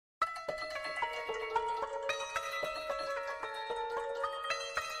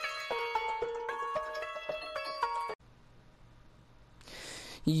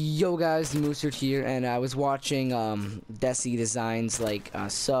Yo guys, the Mooser here, and I was watching Deci Designs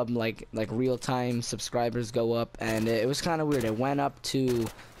real-time subscribers go up, and it was kind of weird. It went up to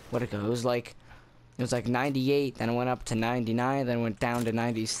it was like 98, then it went up to 99, then it went down to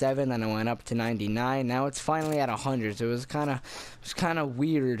 97, then it went up to 99. Now it's finally at 100. So it was kind of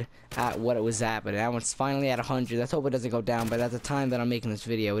weird at what it was at, but now it's finally at 100. Let's hope it doesn't go down. But at the time that I'm making this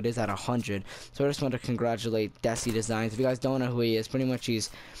video, it is at 100. So I just want to congratulate Deci Designs. If you guys don't know who he is, pretty much he's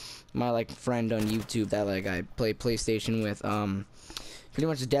my friend on YouTube that I play PlayStation with. Pretty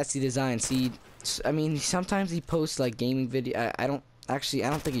much Deci Designs. I mean, sometimes he posts gaming video. I don't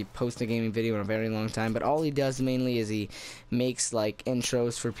think he posts a gaming video in a very long time, but all he does mainly is he makes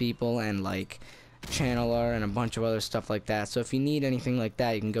intros for people and channel art and a bunch of other stuff like that. So if you need anything like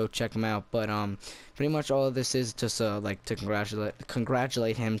that, you can go check him out. But pretty much all of this is just to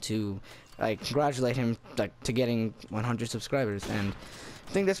congratulate him to getting 100 subscribers, and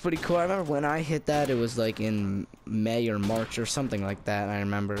I think that's pretty cool. I remember when I hit that, it was in May or March or something like that. I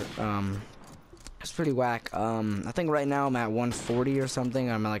remember it's pretty whack. I think right now I'm at 140 or something.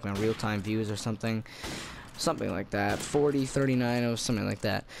 I'm at my real-time views or something like that. 40, 39 or something like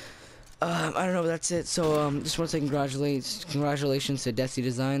that. I don't know, that's it. So just want to say congratulations to Deci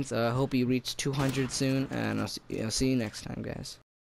Designs. Hope you reach 200 soon, and I'll see you next time, guys.